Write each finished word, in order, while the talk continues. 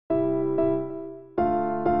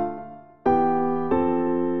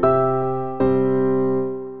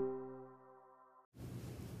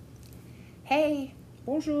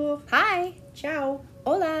Bonjour. Hi. Ciao.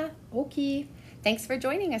 Hola. Ok. Thanks for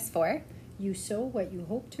joining us for You sow what you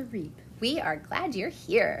hope to reap. We Are Glad You're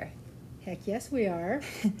Here. Heck yes, we are.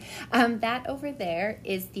 That over there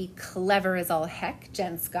is the clever as all heck,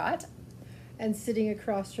 Jen Scott. And sitting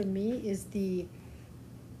across from me is the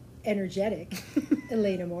energetic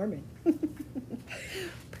Elena Mormon.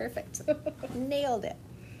 Perfect. Nailed it.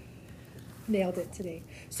 Nailed it today.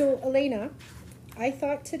 So, Elena, I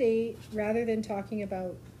thought today, rather than talking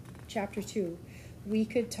about chapter 2, we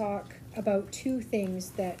could talk about two things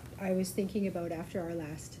that I was thinking about after our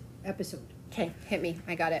last episode. Okay, hit me.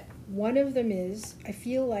 I got it. One of them is, I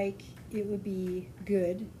feel like it would be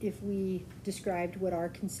good if we described what our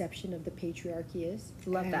conception of the patriarchy is.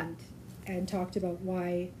 Love that. And talked about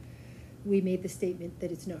why we made the statement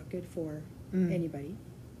that it's not good for anybody.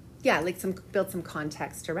 Yeah, like build some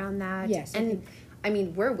context around that. Yes. And I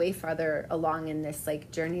mean, we're way farther along in this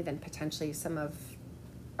journey than potentially some of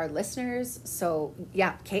our listeners. So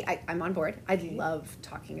yeah, Kate, I'm on board. I love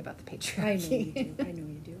talking about the patriarchy. I know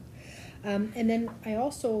you do. And then I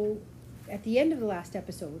also, at the end of the last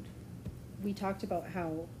episode, we talked about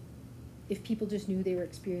how if people just knew they were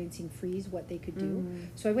experiencing freeze, what they could do.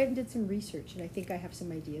 So I went and did some research, and I think I have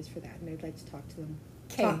some ideas for that, and I'd like to talk to them.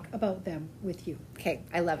 Talk about them with you. Okay,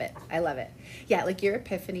 I love it. Yeah, your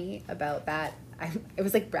epiphany about that, it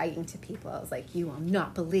was bragging to people. I was like, you will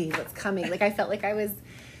not believe what's coming. I felt like I was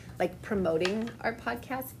promoting our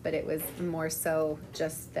podcast, but it was more so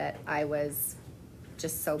just that I was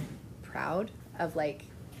just so proud of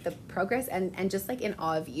the progress and just in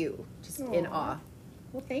awe of you. Just in awe.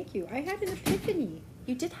 Well, thank you. I had an epiphany.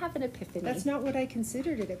 You did have an epiphany. That's not what I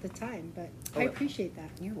considered it at the time, but I appreciate that.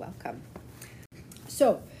 You're welcome.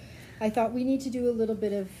 So, I thought we need to do a little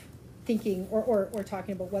bit of thinking or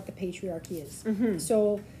talking about what the patriarchy is. Mm-hmm.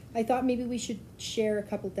 So, I thought maybe we should share a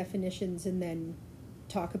couple definitions and then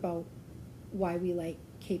talk about why we like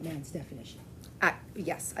Kate Mann's definition.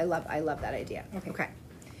 Yes, I love that idea. Okay.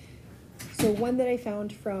 So, one that I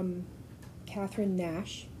found from Catherine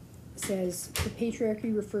Nash says, the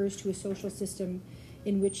patriarchy refers to a social system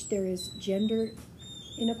in which there is gender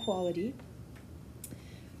inequality,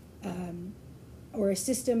 or a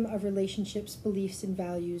system of relationships, beliefs, and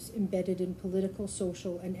values embedded in political,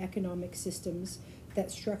 social, and economic systems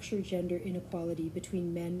that structure gender inequality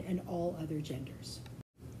between men and all other genders.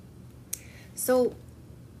 So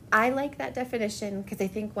I like that definition because I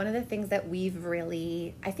think one of the things that we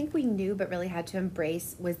knew but really had to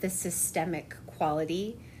embrace was the systemic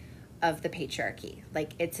quality of the patriarchy.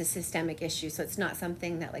 It's a systemic issue, so it's not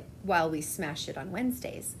something that while we smash it on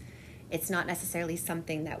Wednesdays, it's not necessarily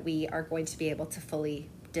something that we are going to be able to fully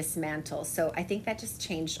dismantle. So I think that just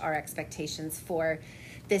changed our expectations for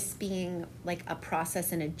this being a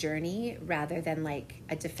process and a journey rather than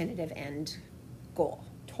a definitive end goal.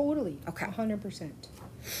 Totally. Okay. 100%.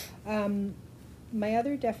 My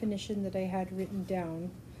other definition that I had written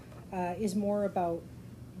down is more about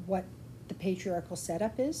what the patriarchal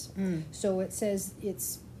setup is. So it says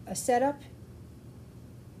it's a setup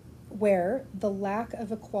where the lack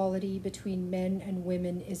of equality between men and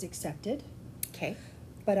women is accepted. Okay.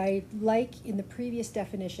 But I like in the previous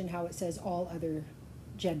definition how it says all other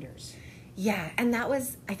genders. Yeah, and I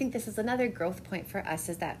think this is another growth point for us,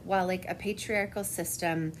 is that while a patriarchal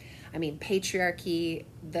system, patriarchy,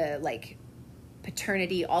 the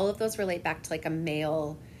paternity, all of those relate back to a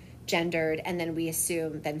male gendered, and then we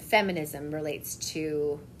assume then feminism relates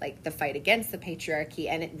to the fight against the patriarchy,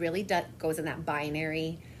 and it really goes in that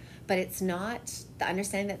binary. But it's not the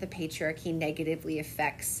understanding that the patriarchy negatively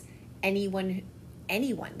affects anyone.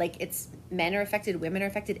 It's men are affected, women are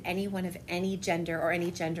affected, anyone of any gender or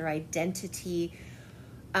any gender identity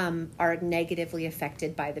are negatively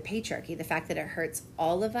affected by the patriarchy. The fact that it hurts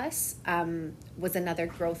all of us was another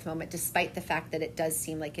growth moment, despite the fact that it does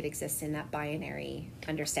seem like it exists in that binary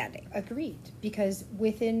understanding. Agreed, because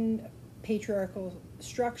within patriarchal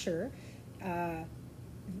structure,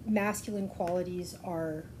 masculine qualities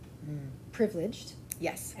are privileged.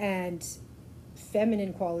 Yes. And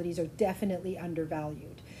feminine qualities are definitely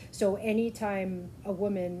undervalued. So anytime a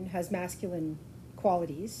woman has masculine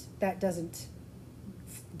qualities, that doesn't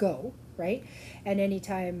go, right? And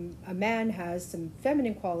anytime a man has some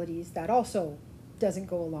feminine qualities, that also doesn't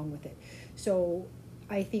go along with it. So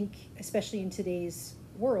I think, especially in today's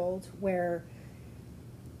world, where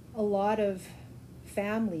a lot of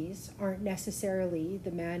families aren't necessarily,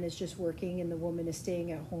 the man is just working and the woman is staying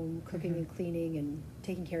at home cooking and cleaning and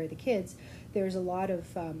taking care of the kids. There's a lot of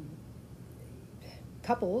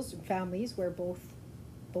couples and families where both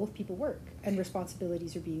people work and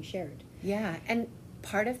responsibilities are being shared. Yeah, and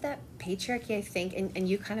part of that patriarchy, I think, and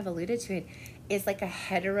you kind of alluded to it, is like a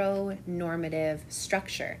heteronormative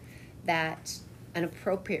structure, that an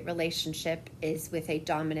appropriate relationship is with a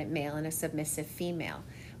dominant male and a submissive female.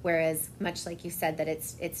 Whereas, much like you said, that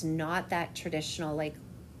it's not that traditional like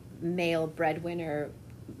male breadwinner,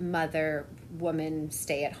 mother, woman,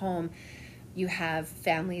 stay at home. You have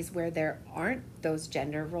families where there aren't those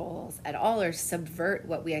gender roles at all, or subvert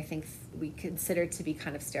what I think we consider to be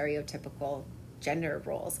kind of stereotypical gender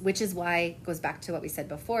roles, which is why it goes back to what we said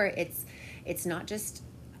before. It's not just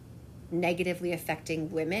negatively affecting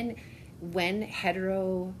women. When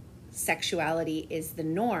heterosexuality is the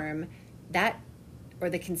norm, that, or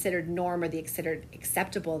the considered norm, or the considered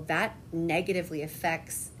acceptable, that negatively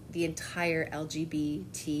affects the entire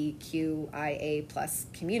LGBTQIA plus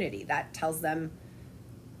community. That tells them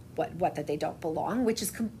what that they don't belong, which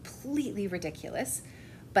is completely ridiculous.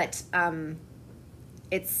 But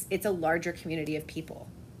it's a larger community of people.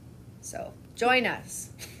 So join us.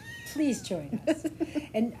 Please join us.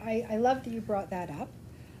 And I love that you brought that up.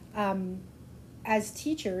 As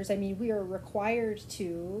teachers, I mean, we are required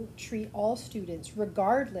to treat all students,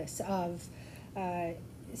 regardless of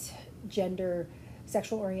gender,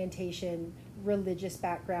 sexual orientation, religious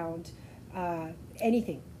background,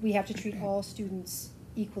 anything. We have to treat all students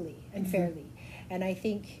equally and fairly. And I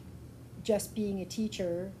think just being a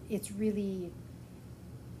teacher, it's really,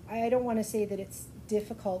 I don't want to say that it's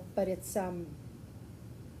difficult, but it's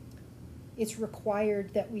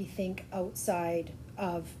required that we think outside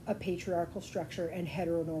of a patriarchal structure and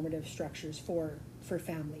heteronormative structures for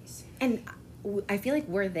families. And I feel like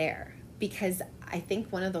we're there, because I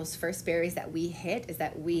think one of those first barriers that we hit is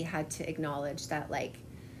that we had to acknowledge that, like,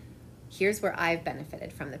 here's where I've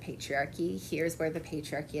benefited from the patriarchy, here's where the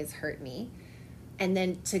patriarchy has hurt me. And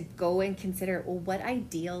then to go and consider, well, what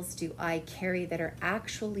ideals do I carry that are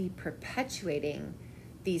actually perpetuating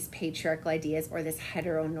these patriarchal ideas or this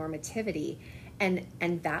heteronormativity? And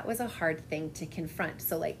that was a hard thing to confront.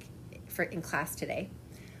 So like in class today,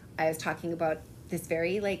 I was talking about this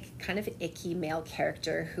very like kind of icky male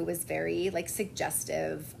character who was very like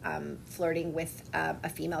suggestive, flirting with a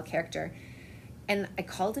female character. And I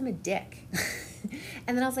called him a dick.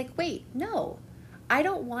 And then I was like, wait, no, I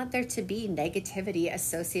don't want there to be negativity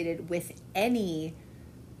associated with any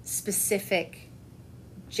specific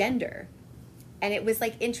gender. And it was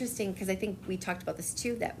like interesting, because I think we talked about this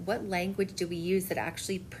too, that what language do we use that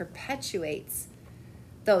actually perpetuates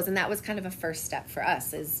those? And that was kind of a first step for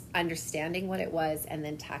us, is understanding what it was and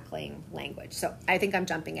then tackling language. So I think I'm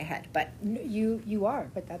jumping ahead, but you are,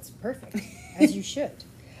 but that's perfect, as you should.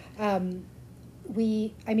 I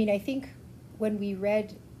think when we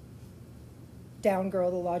read Down Girl,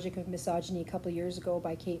 The Logic of Misogyny a couple of years ago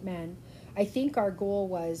by Kate Mann, I think our goal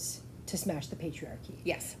was to smash the patriarchy.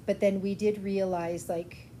 Yes. But then we did realize,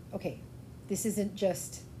 like, okay, this isn't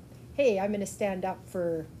just, hey, I'm going to stand up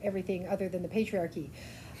for everything other than the patriarchy.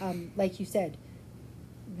 Like you said,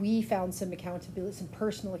 we found some accountability, some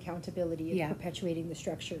personal accountability in perpetuating the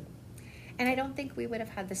structure. And I don't think we would have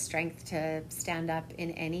had the strength to stand up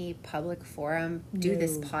in any public forum, do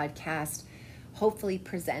this podcast, hopefully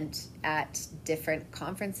present at different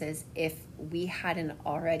conferences, if we hadn't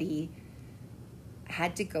already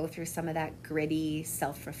had to go through some of that gritty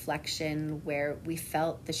self-reflection where we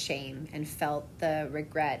felt the shame and felt the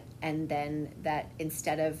regret, and then that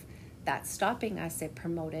instead of that stopping us, it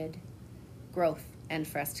promoted growth and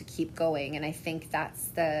for us to keep going. And I think that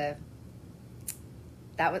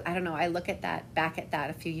was, I don't know, I look at that, back at that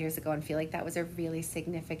a few years ago and feel like that was a really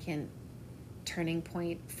significant turning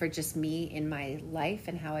point for just me in my life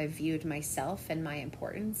and how I viewed myself and my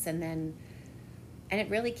importance. And it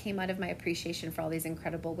really came out of my appreciation for all these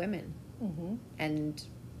incredible women. Mm-hmm. And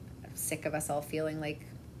I'm sick of us all feeling like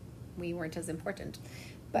we weren't as important.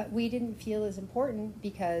 But we didn't feel as important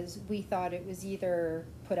because we thought it was either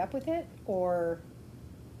put up with it or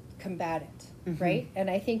combat it, mm-hmm. right? And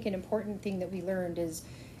I think an important thing that we learned is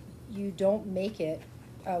you don't make it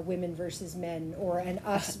a women versus men or an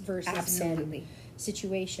us versus men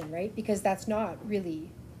situation, right? Because that's not really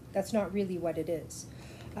what it is.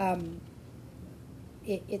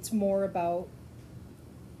 It's more about,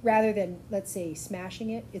 rather than, let's say, smashing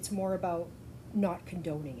it, it's more about not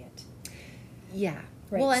condoning it. Yeah.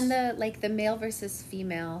 Right. Well, and the male versus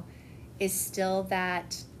female is still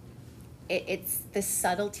that it's the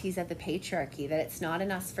subtleties of the patriarchy, that it's not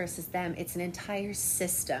an us versus them, it's an entire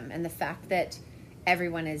system. And the fact that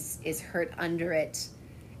everyone is hurt under it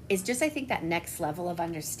is just, I think, that next level of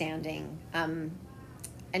understanding, and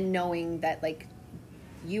knowing that, like,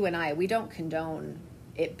 you and I, we don't condone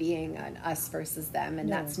it being an us versus them,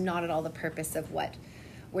 and that's not at all the purpose of what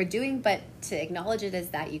we're doing. But to acknowledge it as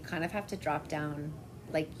that, you kind of have to drop down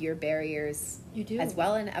like your barriers You do. as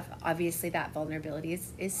well. And obviously that vulnerability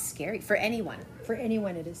is scary for anyone. For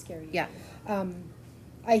anyone, it is scary. Yeah.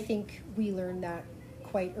 I think we learn that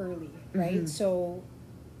quite early, right? Mm-hmm. So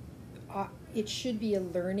it should be a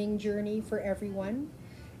learning journey for everyone.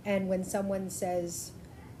 And when someone says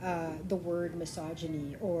the word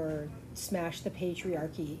misogyny or smash the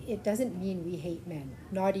patriarchy, it doesn't mean we hate men,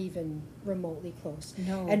 not even remotely close.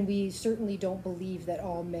 No. And we certainly don't believe that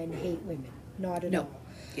all men hate women, not at all.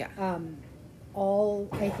 Yeah. All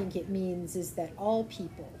I think it means is that all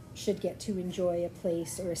people should get to enjoy a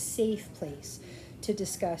place or a safe place to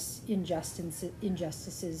discuss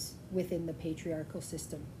injustices within the patriarchal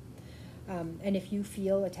system. And if you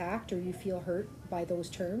feel attacked or you feel hurt by those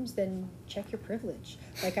terms, then check your privilege.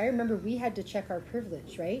 Like, I remember we had to check our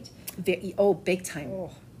privilege, right? Big time.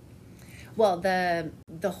 Oh. Well,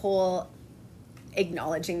 the whole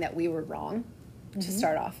acknowledging that we were wrong to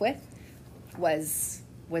start off with was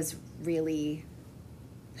really,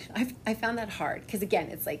 I found that hard, because again,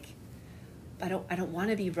 it's like I don't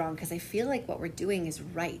want to be wrong, because I feel like what we're doing is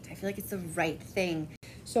right. I feel like it's the right thing.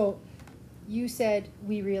 So you said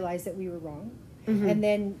we realized that we were wrong, and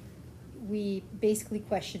then we basically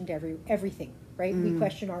questioned everything, right? We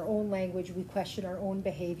questioned our own language, we questioned our own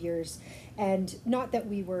behaviors, and not that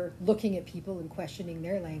we were looking at people and questioning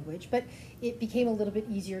their language, but it became a little bit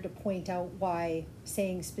easier to point out why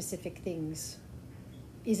saying specific things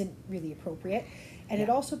isn't really appropriate, and it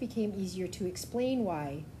also became easier to explain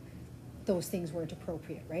why those things weren't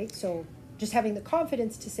appropriate, right? So just having the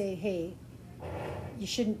confidence to say, hey, you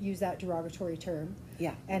shouldn't use that derogatory term.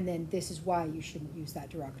 Yeah. And then this is why you shouldn't use that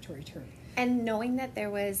derogatory term. And knowing that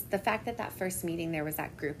there was the fact that first meeting, there was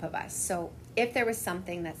that group of us. So if there was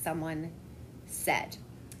something that someone said,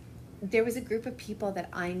 there was a group of people that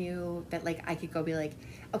I knew that, like, I could go be like,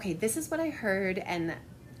 okay, this is what I heard, and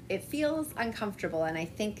it feels uncomfortable, and I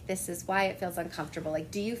think this is why it feels uncomfortable.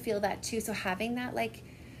 Like, do you feel that too? So having that, like,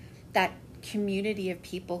 that community of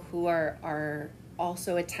people who are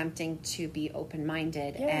also attempting to be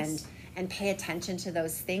open-minded and pay attention to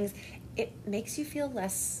those things, it makes you feel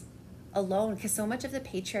less alone, because so much of the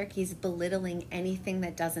patriarchy is belittling anything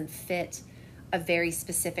that doesn't fit a very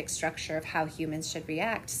specific structure of how humans should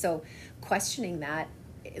react. So questioning that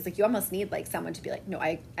is like, you almost need like someone to be like, no,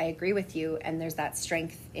 I agree with you, and there's that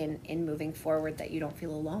strength in moving forward, that you don't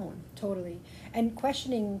feel alone. Totally. And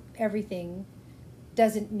questioning everything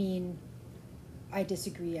doesn't mean I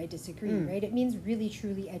disagree, right? It means really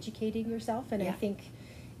truly educating yourself, and I think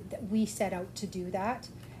that we set out to do that,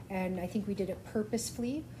 and I think we did it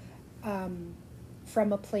purposefully,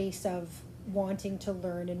 from a place of wanting to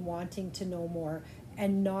learn and wanting to know more,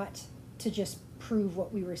 and not to just prove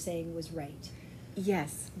what we were saying was right.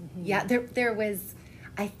 Yes. Yeah, there was,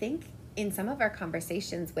 I think, in some of our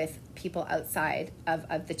conversations with people outside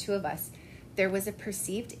of the two of us, there was a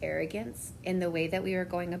perceived arrogance in the way that we were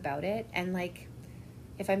going about it. And like,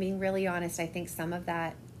 if I'm being really honest, I think some of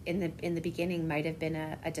that in the beginning might have been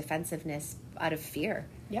a defensiveness out of fear.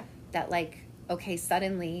 Yeah. That like, okay,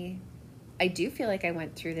 suddenly I do feel like I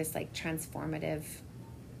went through this like transformative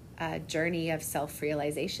journey of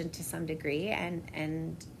self-realization to some degree,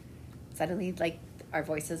 and suddenly like our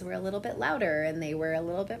voices were a little bit louder, and they were a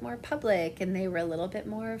little bit more public, and they were a little bit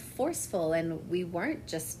more forceful, and we weren't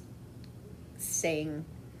just staying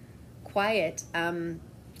quiet.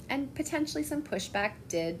 And potentially some pushback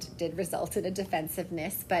did result in a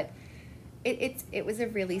defensiveness, but it was a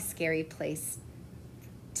really scary place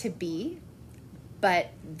to be.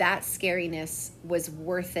 But that scariness was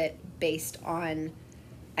worth it based on,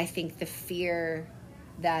 I think, the fear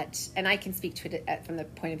that, and I can speak to it from the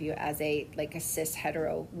point of view as a cis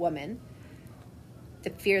hetero woman,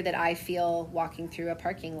 the fear that I feel walking through a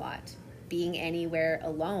parking lot, being anywhere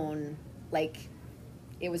alone, like,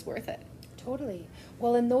 it was worth it. Totally.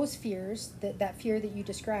 Well, in those fears, that fear that you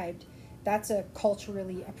described, that's a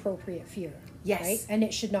culturally appropriate fear. Yes. Right? And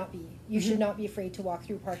it should not be. You should not be afraid to walk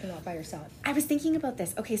through a parking lot by yourself. I was thinking about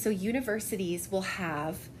this. Okay, so universities will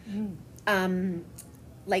have,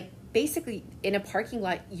 basically in a parking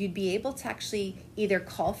lot, you'd be able to actually either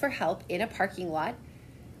call for help in a parking lot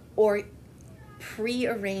or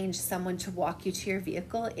pre-arrange someone to walk you to your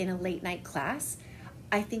vehicle in a late night class.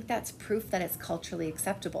 I think that's proof that it's culturally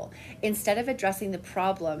acceptable. Instead of addressing the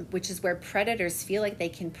problem, which is where predators feel like they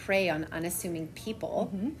can prey on unassuming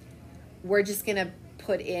people, we're just going to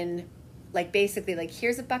put in, basically,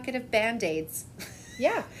 here's a bucket of Band-Aids.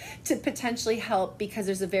 Yeah. To potentially help, because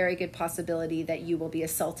there's a very good possibility that you will be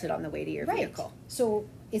assaulted on the way to your vehicle. So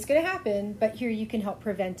it's going to happen, but here you can help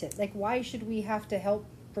prevent it. Why should we have to help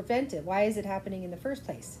prevent it? Why is it happening in the first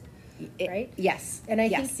place? right? Yes. And I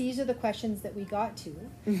yes. think these are the questions that we got to.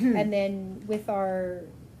 Mm-hmm. And then with our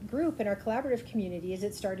group and our collaborative community, as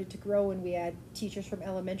it started to grow and we had teachers from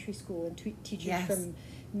elementary school and teachers Yes. from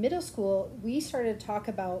middle school, we started to talk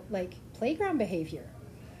about like playground behavior.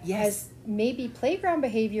 Yes. As maybe playground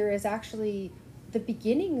behavior is actually the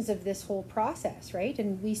beginnings of this whole process, right?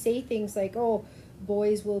 And we say things like, oh,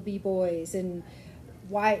 boys will be boys, and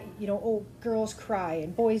why, oh, girls cry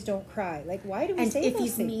and boys don't cry. Like, why do we say those things? And if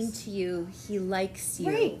he's mean to you, he likes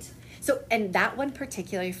you. Right. So, and that one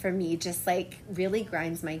particularly for me just like really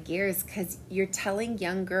grinds my gears, because you're telling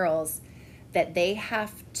young girls that they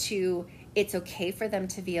have to, it's okay for them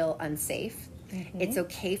to feel unsafe. Mm-hmm. It's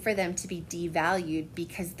okay for them to be devalued,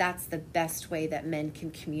 because that's the best way that men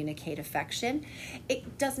can communicate affection.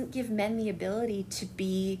 It doesn't give men the ability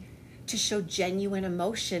to show genuine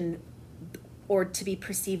emotion or to be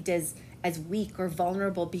perceived as weak or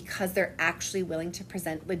vulnerable because they're actually willing to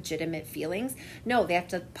present legitimate feelings. No, they have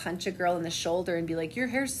to punch a girl in the shoulder and be like, your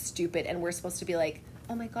hair's stupid. And we're supposed to be like,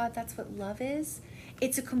 oh my God, that's what love is?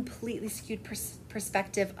 It's a completely skewed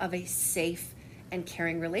perspective of a safe and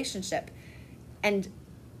caring relationship. And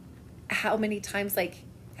how many times, like,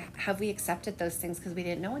 have we accepted those things because we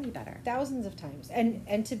didn't know any better? Thousands of times.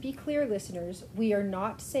 And to be clear, listeners, we are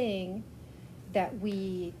not saying that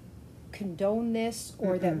we condone this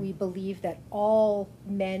or that we believe that all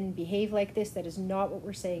men behave like this. That is not what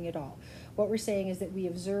we're saying at all. What we're saying is that we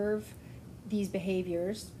observe these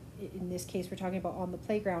behaviors. In this case, we're talking about on the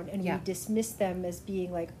playground, and we dismiss them as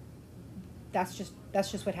being like, that's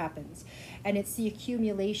just what happens. And it's the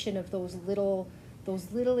accumulation of those little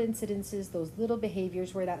incidences, those little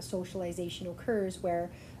behaviors where that socialization occurs,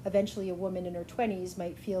 where eventually a woman in her 20s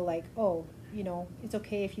might feel like, oh, it's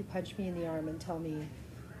okay if you punch me in the arm and tell me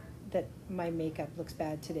that my makeup looks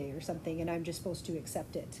bad today or something, and I'm just supposed to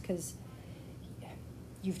accept it because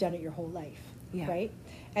you've done it your whole life, right?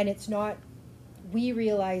 And it's not, we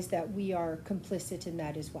realize that we are complicit in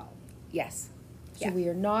that as well. Yes. So we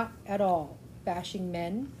are not at all bashing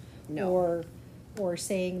men, or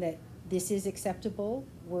saying that this is acceptable.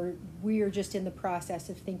 We are just in the process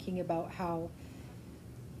of thinking about how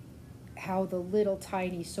the little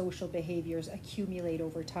tiny social behaviors accumulate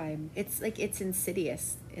over time. It's like, it's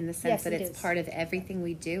insidious in the sense that it's part of everything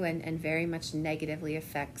we do, and very much negatively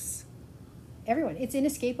affects everyone. It's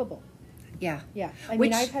inescapable. Yeah. I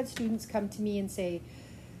mean, I've had students come to me and say,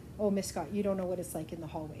 oh, Miss Scott, you don't know what it's like in the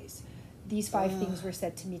hallways. These 5 things were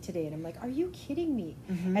said to me today. And I'm like, are you kidding me?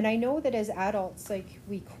 Mm-hmm. And I know that as adults, like,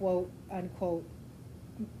 we quote unquote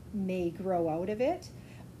may grow out of it,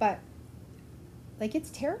 but like,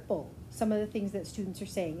 it's terrible, some of the things that students are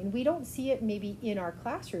saying. And we don't see it maybe in our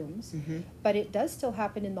classrooms, but it does still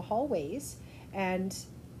happen in the hallways. And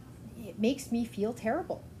it makes me feel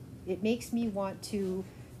terrible. It makes me want to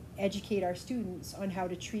educate our students on how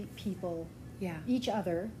to treat people, each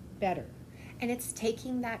other, better. And it's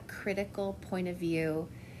taking that critical point of view,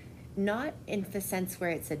 not in the sense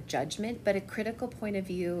where it's a judgment, but a critical point of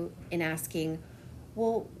view in asking,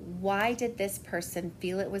 well, why did this person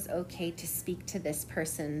feel it was okay to speak to this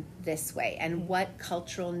person this way? And what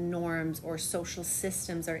cultural norms or social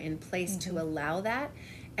systems are in place to allow that?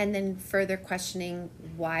 And then further questioning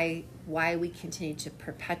why we continue to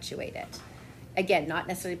perpetuate it. Again, not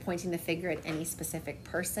necessarily pointing the finger at any specific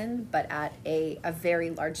person, but at a very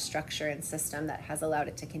large structure and system that has allowed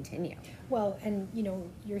it to continue. Well, and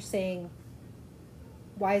you're saying,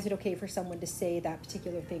 why is it okay for someone to say that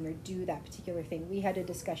particular thing or do that particular thing? We had a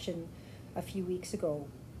discussion a few weeks ago,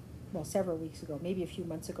 well, several weeks ago, maybe a few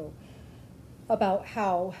months ago, about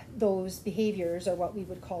how those behaviors are what we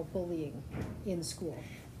would call bullying in school,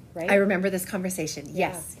 right? I remember this conversation.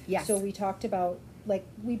 Yes. So we talked about, like,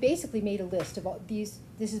 we basically made a list of all these.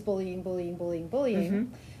 This is bullying.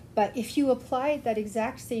 But if you applied that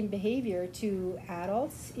exact same behavior to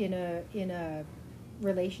adults in a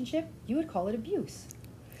relationship, you would call it abuse.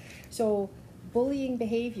 So bullying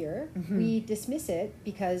behavior, we dismiss it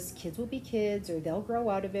because kids will be kids, or they'll grow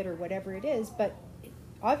out of it, or whatever it is. But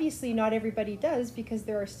obviously not everybody does, because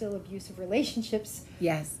there are still abusive relationships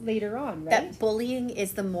later on, right? That bullying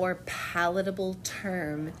is the more palatable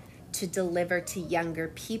term to deliver to younger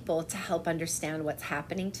people to help understand what's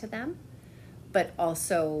happening to them, but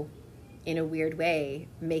also in a weird way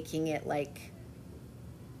making it like,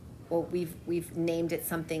 well, we've named it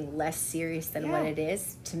something less serious than what it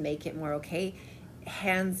is to make it more okay.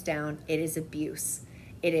 Hands down, it is abuse.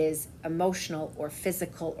 It is emotional or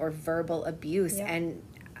physical or verbal abuse, and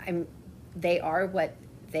they are what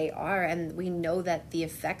they are, and we know that the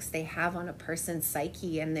effects they have on a person's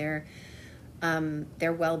psyche and their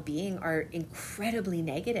well-being are incredibly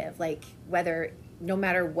negative. Like, whether no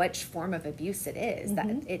matter which form of abuse it is, that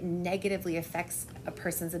it negatively affects a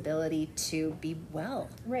person's ability to be well.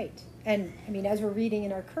 Right. And I mean, as we're reading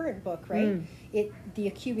in our current book, right, the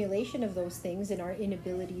accumulation of those things and our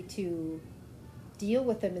inability to deal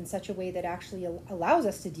with them in such a way that actually allows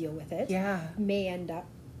us to deal with it may end up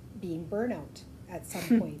being burnout at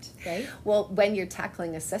some point, right? Well, when you're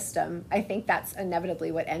tackling a system, I think that's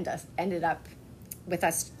inevitably what ended up with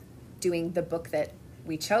us doing the book that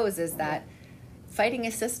we chose, is that fighting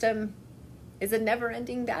a system is a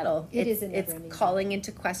never-ending battle. It's calling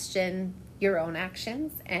into question your own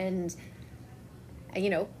actions and, you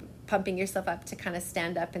know, pumping yourself up to kind of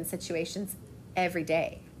stand up in situations every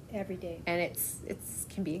day. Every day. And it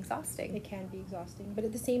can be exhausting. It can be exhausting. But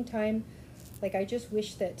at the same time, like, I just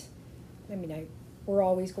wish that, I mean, we're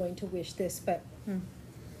always going to wish this, but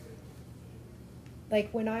like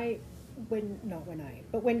when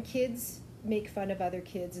kids make fun of other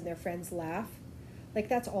kids and their friends laugh, like,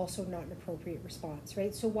 that's also not an appropriate response,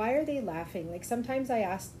 right? So why are they laughing? Like, sometimes I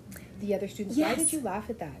ask the other students, why did you laugh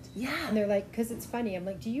at that? Yeah. And they're like, because it's funny. I'm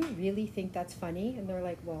like, do you really think that's funny? And they're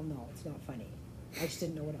like, well, no, it's not funny. I just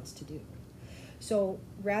didn't know what else to do. So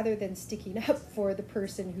rather than sticking up for the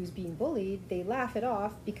person who's being bullied, they laugh it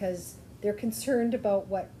off because they're concerned about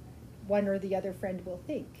what one or the other friend will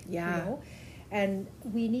think. Yeah. You know? And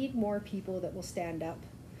we need more people that will stand up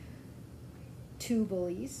to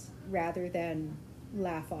bullies rather than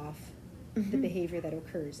laugh off the behavior that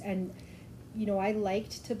occurs. And, you know, I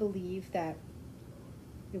liked to believe that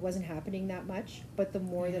it wasn't happening that much, but the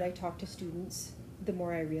more that I talk to students, the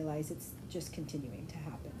more I realize it's just continuing to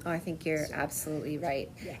happen. Oh, I think you're absolutely right.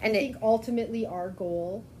 Yeah. And I think ultimately our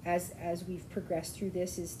goal as we've progressed through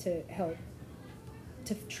this is to help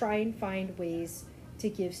to try and find ways to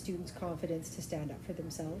give students confidence to stand up for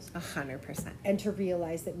themselves. 100%. And to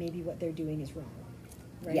realize that maybe what they're doing is wrong.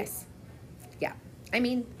 Right? Yes. Yeah. I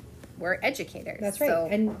mean, we're educators. That's right. So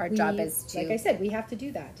and our job is to, like I said, we have to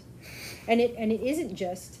do that. And it isn't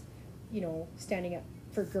just, you know, standing up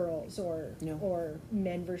for girls or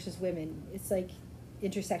men versus women. It's like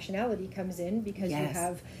intersectionality comes in because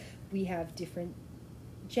we have different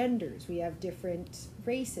genders, we have different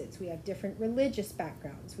races, we have different religious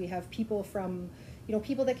backgrounds, we have people from, you know,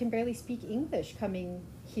 people that can barely speak English coming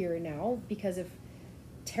here now because of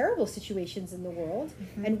terrible situations in the world,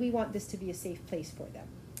 and we want this to be a safe place for them.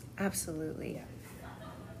 Absolutely.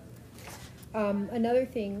 Yeah. Another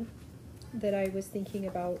thing that I was thinking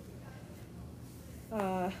about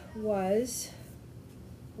was,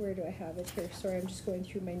 where do I have it here? Sorry, I'm just going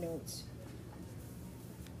through my notes.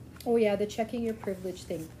 Oh yeah, the checking your privilege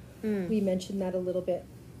thing. We mentioned that a little bit.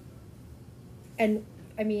 And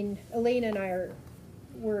I mean, Elena and I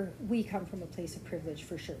we come from a place of privilege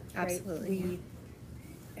for sure. Absolutely. Right?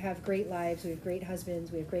 We have great lives, we have great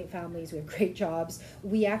husbands, we have great families, we have great jobs.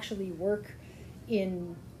 We actually work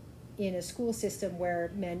in a school system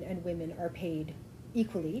where men and women are paid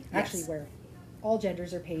equally, actually where all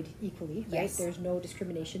genders are paid equally, right? Yes. There's no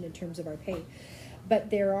discrimination in terms of our pay. But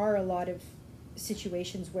there are a lot of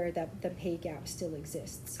situations where the pay gap still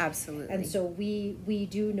exists. Absolutely. And so we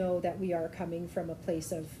do know that we are coming from a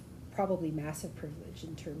place of probably massive privilege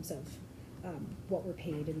in terms of what we're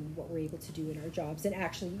paid and what we're able to do in our jobs, and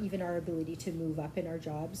actually even our ability to move up in our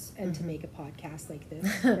jobs and to make a podcast like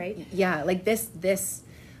this, right? Yeah, like this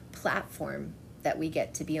platform that we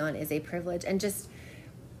get to be on is a privilege. And just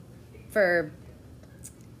for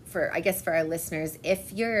I guess for our listeners,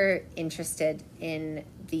 if you're interested in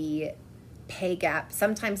the pay gap,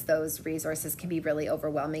 sometimes those resources can be really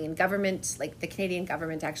overwhelming. And government, like the Canadian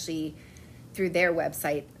government actually, through their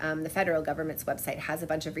website, the federal government's website has a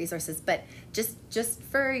bunch of resources. But just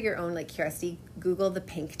for your own like curiosity, Google the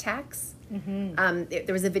pink tax. There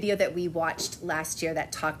was a video that we watched last year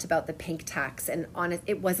that talked about the pink tax, and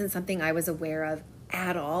it wasn't something I was aware of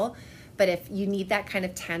at all. But if you need that kind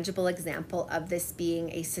of tangible example of this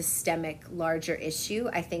being a systemic, larger issue,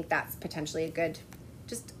 I think that's potentially a good,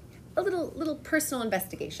 just a little personal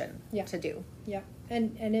investigation to do. Yeah,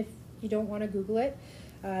 and if you don't want to Google it,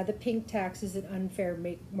 the pink tax is an unfair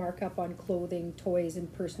markup on clothing, toys,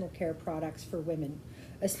 and personal care products for women,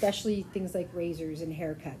 especially things like razors and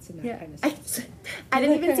haircuts and that kind of stuff. I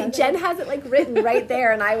didn't even see, Jen has it like written right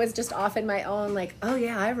there, and I was just off in my own like, oh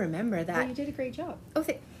yeah, I remember that. Well, you did a great job. Oh,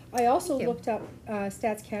 I also looked up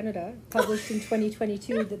Stats Canada, published in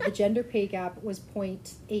 2022, that the gender pay gap was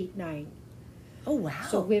 0.89. Oh, wow.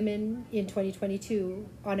 So women in 2022,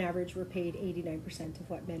 on average, were paid 89% of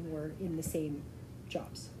what men were in the same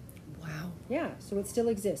jobs. Wow. Yeah, so it still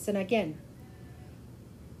exists. And again,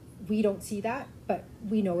 we don't see that, but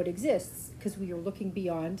we know it exists because we are looking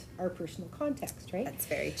beyond our personal context, right? That's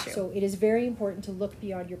very true. So it is very important to look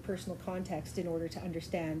beyond your personal context in order to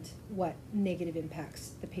understand what negative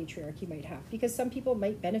impacts the patriarchy might have, because some people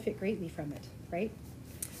might benefit greatly from it, right?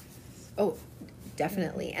 Oh,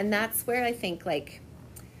 definitely. And that's where I think like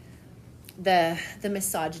the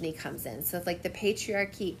misogyny comes in. So like the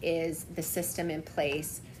patriarchy is the system in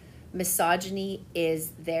place. Misogyny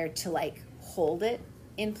is there to like hold it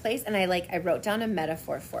in place. And I wrote down a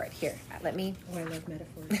metaphor for it here. Let me. Oh, I love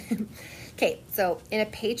metaphors. Okay, so in a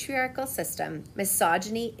patriarchal system,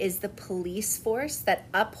 misogyny is the police force that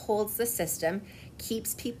upholds the system,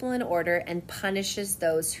 keeps people in order, and punishes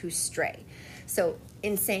those who stray. So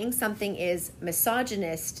in saying something is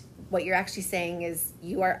misogynist, what you're actually saying is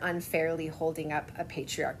you are unfairly holding up a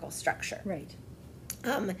patriarchal structure. Right.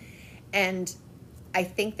 And I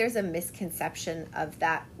think there's a misconception of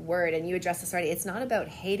that word, and you addressed this already. It's not about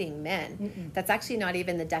hating men. Mm-mm. That's actually not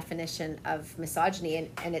even the definition of misogyny,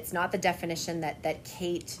 and it's not the definition that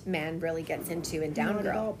Kate Mann really gets into in Down Not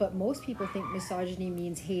Girl. at all, but most people think misogyny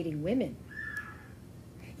means hating women.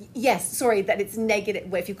 Yes, sorry, that it's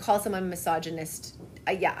negative. If you call someone misogynist,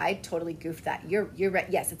 yeah, I totally goofed that. You're right.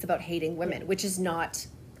 Yes, it's about hating women, which is not.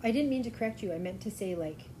 I didn't mean to correct you. I meant to say,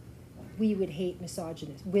 like, we would hate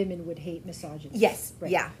misogynists. Women would hate misogynists. Yes,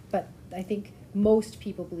 right. yeah. But I think most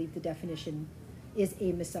people believe the definition is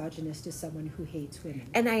a misogynist is someone who hates women.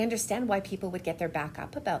 And I understand why people would get their back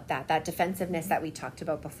up about that defensiveness that we talked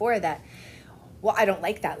about before, that, well, I don't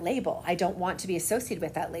like that label. I don't want to be associated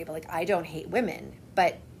with that label. Like, I don't hate women.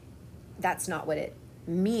 But that's not what it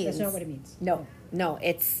means. That's not what it means. No,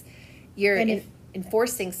 it's you're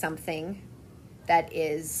enforcing something that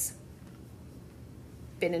is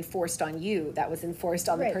been enforced on you, that was enforced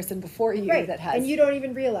on the person before you, that has, and you don't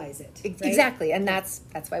even realize it. Right? Exactly, and that's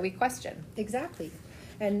why we question. Exactly.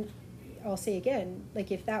 And I'll say again,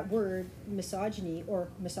 like, if that word misogyny or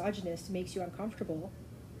misogynist makes you uncomfortable,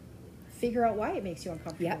 figure out why it makes you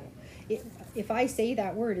uncomfortable. Yeah. If I say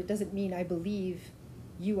that word, it doesn't mean I believe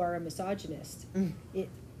you are a misogynist.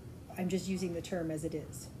 I'm just using the term as it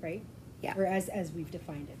is, right? Yeah. Or as we've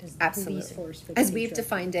defined it, as the Absolutely. police force for the as we've patriarchy.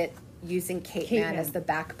 defined it, using Kate Mann Mann as the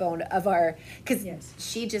backbone of our, because Yes.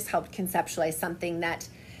 she just helped conceptualize something that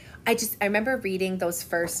I remember reading those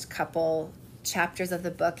first couple chapters of the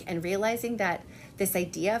book and realizing that this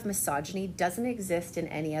idea of misogyny doesn't exist in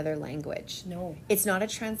any other language. No. It's not a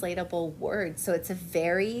translatable word, so it's a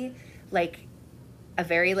very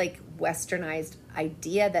westernized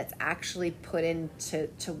idea that's actually put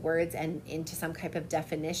into words and into some type of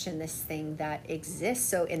definition, this thing that exists.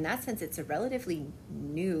 So in that sense, it's a relatively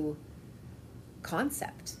new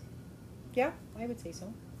concept. Yeah, I would say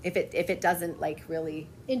so. If it doesn't like really,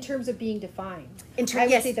 In terms of being defined. I would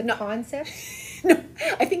yes, say the no. concept. No,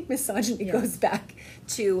 I think misogyny Yeah. goes back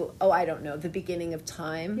to, I don't know, the beginning of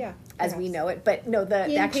time, Yeah, as we perhaps. know it. But no, the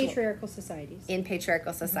In actual patriarchal societies. in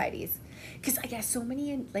patriarchal societies, because I guess so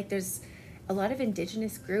many there's a lot of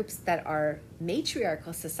indigenous groups that are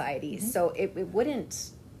matriarchal societies, so it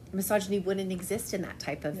wouldn't, misogyny wouldn't exist in that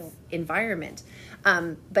type of environment.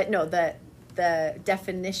 But no, the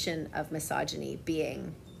definition of misogyny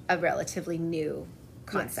being a relatively new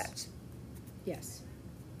concept. Yes.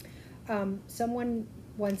 Someone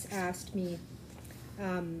once asked me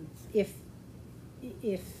if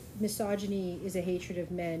misogyny is a hatred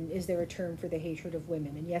of men, is there a term for the hatred of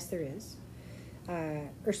women? And yes, there is.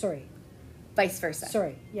 Vice versa.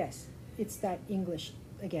 Sorry, yes. It's that English,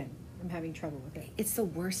 again, I'm having trouble with it. It's the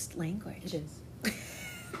worst language. It is.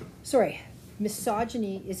 Sorry.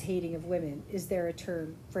 Misogyny is hating of women. Is there a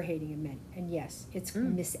term for hating of men? And yes, it's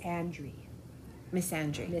misandry.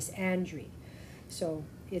 Misandry. So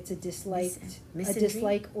it's a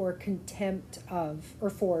dislike or contempt of,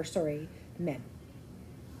 or for, men.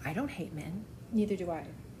 I don't hate men. Neither do I.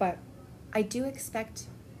 But I do expect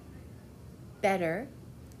better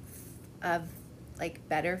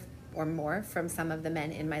or more from some of the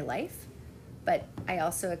men in my life, but I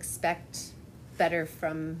also expect better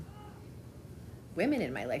from women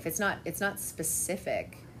in my life. It's not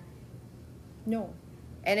specific. no.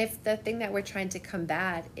 And if the thing that we're trying to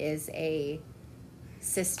combat is a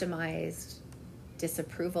systemized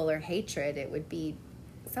disapproval or hatred, it would be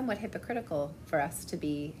somewhat hypocritical for us to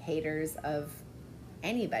be haters of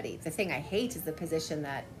anybody. The thing I hate is the position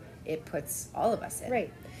that it puts all of us in.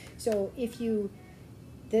 Right. So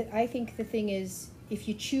I think the thing is, if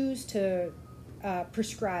you choose to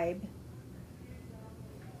prescribe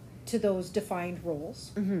to those defined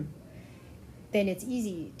roles, then it's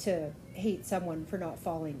easy to hate someone for not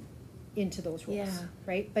falling into those roles, Yeah.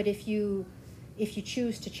 right? But if you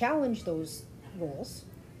choose to challenge those roles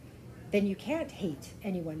then you can't hate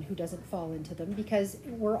anyone who doesn't fall into them, because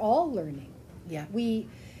we're all learning. Yeah.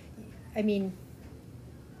 I mean,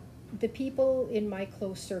 the people in my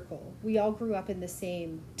close circle, we all grew up in the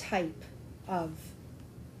same type of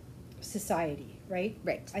society, right?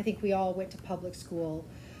 Right. I think we all went to public school.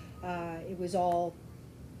 It was all,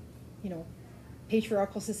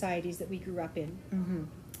 patriarchal societies that we grew up in. Mm-hmm.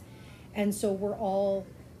 And so we're all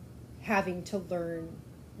having to learn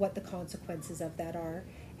what the consequences of that are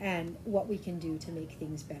and what we can do to make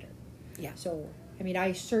things better. Yeah. So, I mean,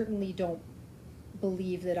 I certainly don't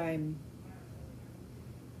believe that I'm,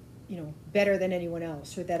 better than anyone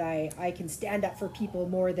else, or that I can stand up for people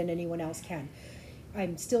more than anyone else can.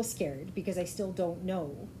 I'm still scared because I still don't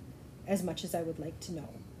know as much as I would like to know,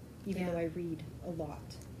 even though I read a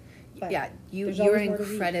lot. But yeah, you're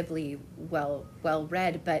incredibly well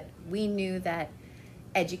read, but we knew that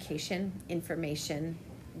education, information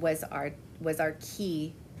was our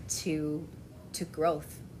key to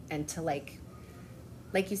growth, and to like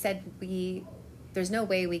you said, there's no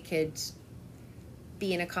way we could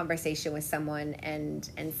be in a conversation with someone and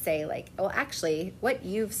say like, oh, actually what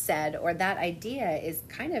you've said or that idea is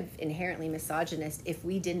kind of inherently misogynist, if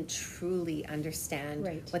we didn't truly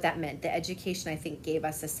understand what that meant. The education, I think, gave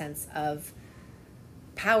us a sense of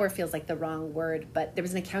power. Feels like the wrong word, but there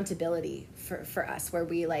was an accountability for us, where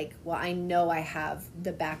we like, well, I know I have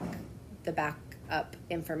the back up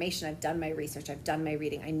information. I've done my research, I've done my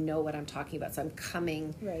reading, I know what I'm talking about, so I'm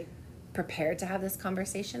coming prepared to have this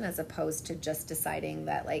conversation, as opposed to just deciding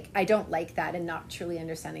that like I don't like that and not truly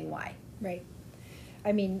understanding why. Right.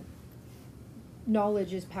 I mean,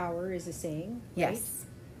 knowledge is power is a saying. Right? Yes.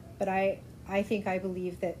 But I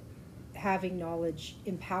believe that having knowledge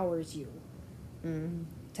empowers you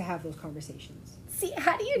to have those conversations. See,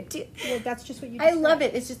 how do you do? Well, that's just what you described. I love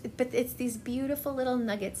it. But it's these beautiful little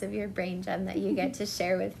nuggets of your brain, Jen, that you get to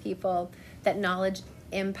share with people, that knowledge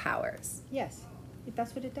empowers. Yes,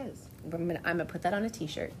 that's what it does. I'm gonna put that on a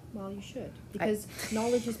t-shirt. Well, you should, because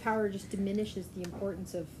knowledge is power just diminishes the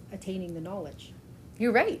importance of attaining the knowledge.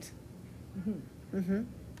 You're right. Because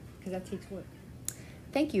that takes work.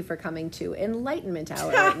 Thank you for coming to Enlightenment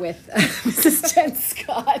Hour with Mrs. Jen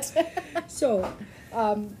Scott. So,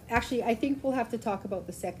 actually, I think we'll have to talk about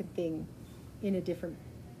the second thing in a different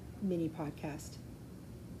mini podcast.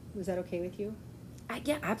 Was that okay with you?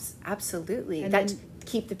 Yeah, absolutely. And that then,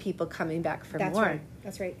 keep the people coming back for that's more. Right.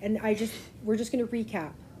 That's right. And we're just going to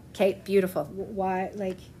recap. Okay, beautiful. Why,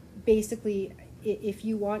 like, basically, if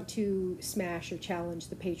you want to smash or challenge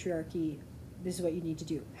the patriarchy, this is what you need to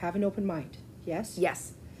do. Have an open mind. Yes?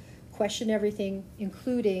 Yes. Question everything,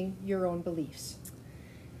 including your own beliefs.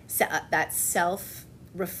 So, that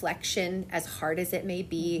self-reflection, as hard as it may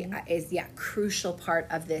be, is crucial part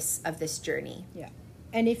of this journey. Yeah.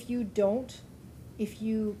 And if you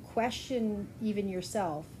question even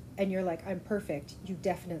yourself and you're like, I'm perfect, you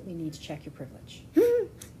definitely need to check your privilege.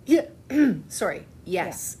 Yeah. Sorry.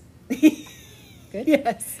 Yes. Yeah. Good?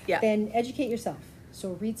 Yes. Yeah. Then educate yourself.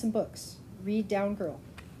 So read some books. Read Down Girl.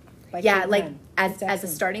 Yeah, like as a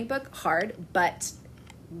starting book, hard, but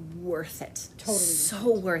worth it. Totally.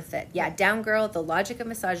 So worth it. Yeah, Down Girl, The Logic of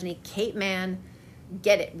Misogyny, Kate Mann,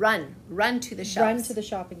 get it. Run to the shelves. Run to the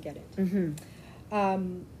shop and get it.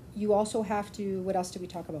 You also have to, what else did we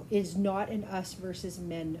talk about? It is not an us versus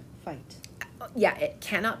men fight. Yeah, it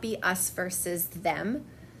cannot be us versus them,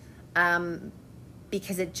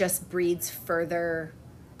 because it just breeds further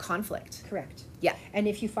conflict. Correct. Yeah. And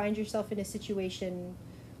if you find yourself in a situation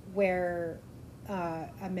where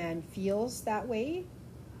a man feels that way,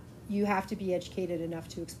 you have to be educated enough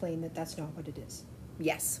to explain that that's not what it is.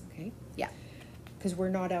 Yes. Okay? Yeah. Because we're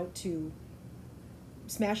not out to...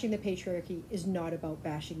 Smashing the patriarchy is not about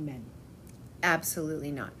bashing men.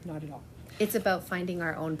 Absolutely not. Not at all. It's about finding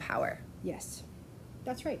our own power. Yes.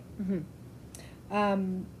 That's right.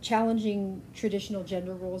 Challenging traditional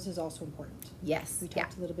gender roles is also important. Yes. We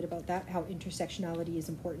talked a little bit about that, how intersectionality is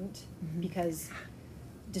important, because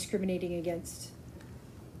discriminating against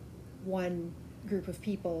one group of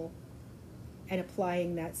people and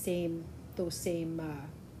applying those same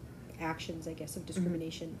actions, I guess, of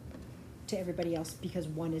discrimination to everybody else because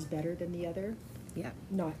one is better than the other. Yeah.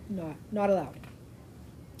 Not allowed.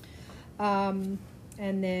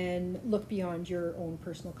 And then look beyond your own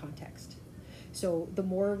personal context. So the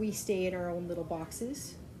more we stay in our own little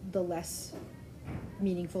boxes, the less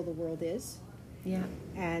meaningful the world is. Yeah.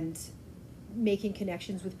 And making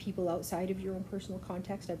connections with people outside of your own personal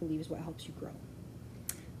context, I believe, is what helps you grow.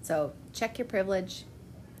 So check your privilege,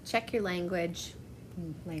 check your language,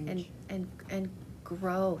 and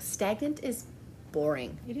grow. Stagnant is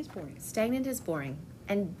boring. It is boring. Stagnant is boring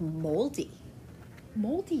and moldy.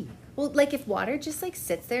 Moldy. Well, like if water just like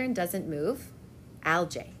sits there and doesn't move,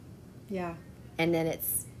 algae. Yeah. And then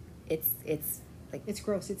it's like It's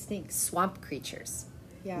gross. It stinks. swamp creatures.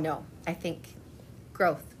 Yeah. No, I think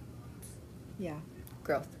growth. Yeah.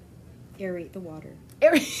 Growth. Aerate the water.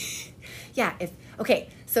 Yeah,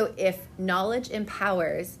 so if knowledge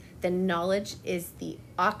empowers, then knowledge is the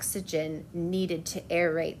oxygen needed to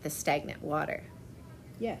aerate the stagnant water.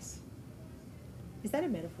 Yes. Is that a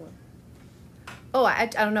metaphor? Oh, I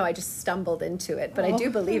don't know. I just stumbled into it, but I do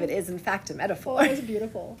Oh. believe it is, in fact, a Oh, metaphor. that was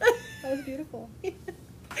beautiful. That was beautiful.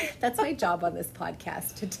 That's my job on this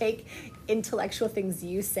podcast, to take intellectual things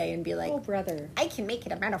you say and be like, Oh, brother. I can make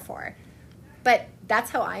it a metaphor. But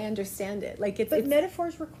that's how I understand it. Like But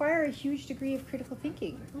metaphors require a huge degree of critical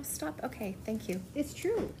thinking. Oh, stop. Okay, thank you. It's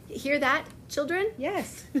true. Hear that, children?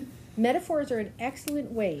 Yes. Metaphors are an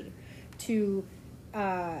excellent way to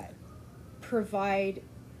provide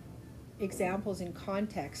examples and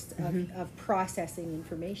context of processing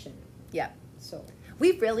information. Yeah. So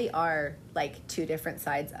We really are like two different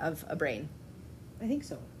sides of a brain. I think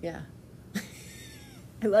so. Yeah.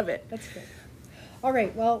 I love it. That's good. All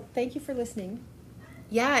right. Well, thank you for listening.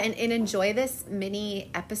 Yeah, and enjoy this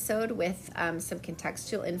mini episode with some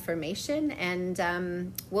contextual information.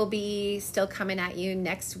 And we'll be still coming at you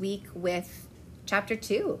next week with chapter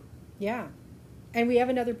 2. Yeah. And we have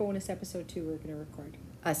another bonus episode too we're going to record.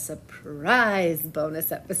 A surprise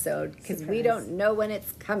bonus episode, because we don't know when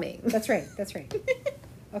it's coming. That's right. That's right.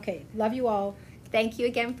 Okay. Love you all. Thank you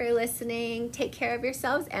again for listening. Take care of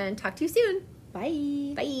yourselves and talk to you soon.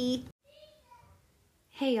 Bye. Bye.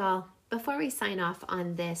 Hey, y'all. Before we sign off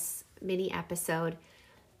on this mini episode,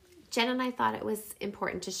 Jen and I thought it was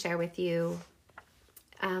important to share with you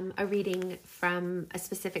a reading from a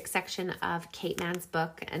specific section of Kate Mann's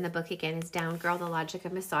book. And the book, again, is Down Girl, The Logic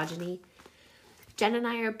of Misogyny. Jen and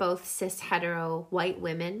I are both cis hetero white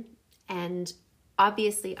women, and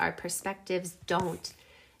obviously our perspectives don't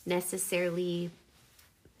necessarily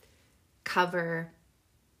cover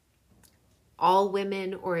all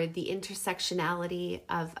women or the intersectionality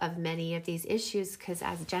of many of these issues, because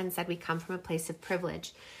as Jen said, we come from a place of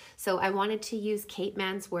privilege. So I wanted to use Kate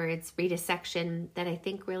Mann's words, read a section that I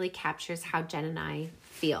think really captures how Jen and I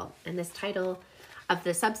feel. And this title of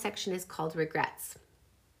the subsection is called Regrets.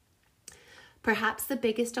 Perhaps the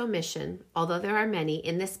biggest omission, although there are many,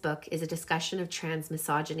 in this book is a discussion of trans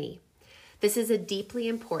misogyny. This is a deeply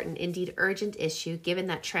important, indeed urgent issue, given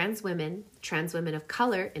that trans women of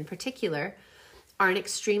color in particular, are an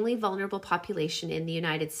extremely vulnerable population in the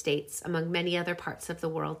United States, among many other parts of the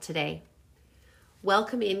world today.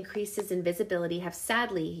 Welcome increases in visibility have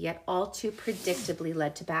sadly, yet all too predictably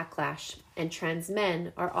led to backlash, and trans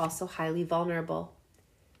men are also highly vulnerable.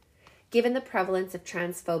 Given the prevalence of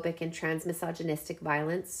transphobic and transmisogynistic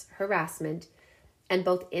violence, harassment, and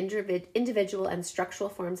both individual and structural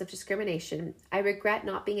forms of discrimination, I regret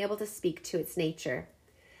not being able to speak to its nature.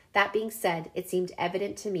 That being said, it seemed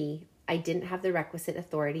evident to me I didn't have the requisite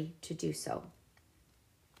authority to do so.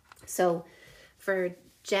 So for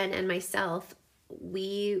Jen and myself,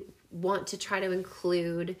 we want to try to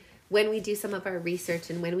include, when we do some of our research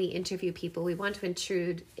and when we interview people, we want to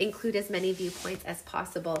include as many viewpoints as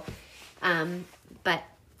possible. But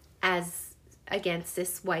as, again,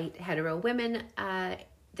 cis white hetero women,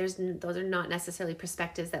 those are not necessarily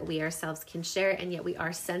perspectives that we ourselves can share, and yet we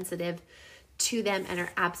are sensitive to them and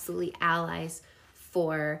are absolutely allies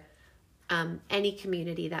for any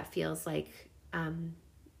community that feels like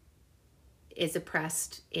is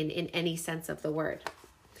oppressed in any sense of the word.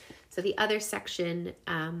 So the other section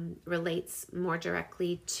relates more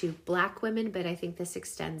directly to Black women, but I think this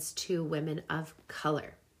extends to women of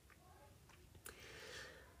color.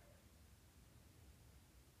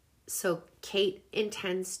 So Kate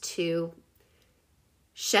intends to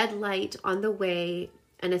shed light on the way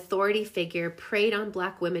an authority figure preyed on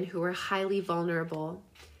Black women who were highly vulnerable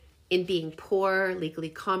in being poor, legally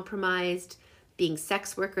compromised, being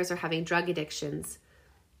sex workers, or having drug addictions.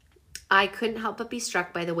 I couldn't help but be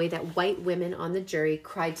struck by the way that white women on the jury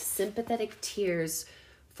cried sympathetic tears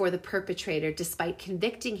for the perpetrator despite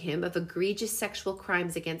convicting him of egregious sexual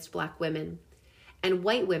crimes against Black women. And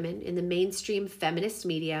white women in the mainstream feminist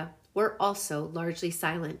media were also largely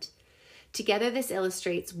silent. Together, this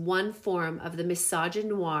illustrates one form of the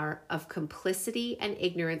misogynoir of complicity and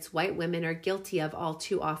ignorance white women are guilty of all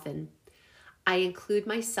too often. I include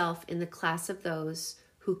myself in the class of those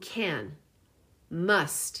who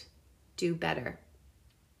must do better.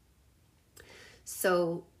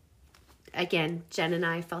 So, again, Jen and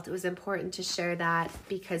I felt it was important to share that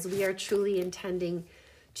because we are truly intending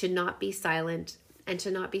to not be silent, and to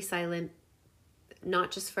not be silent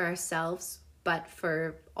not just for ourselves but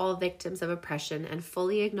for all victims of oppression, and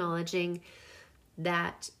fully acknowledging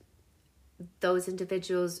that those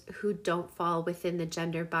individuals who don't fall within the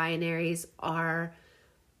gender binaries are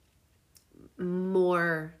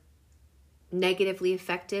more negatively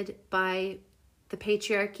affected by the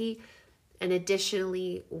patriarchy. And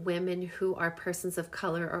additionally, women who are persons of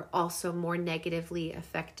color are also more negatively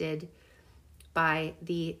affected by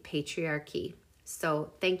the patriarchy.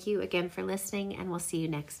 So thank you again for listening, and we'll see you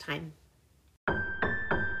next time.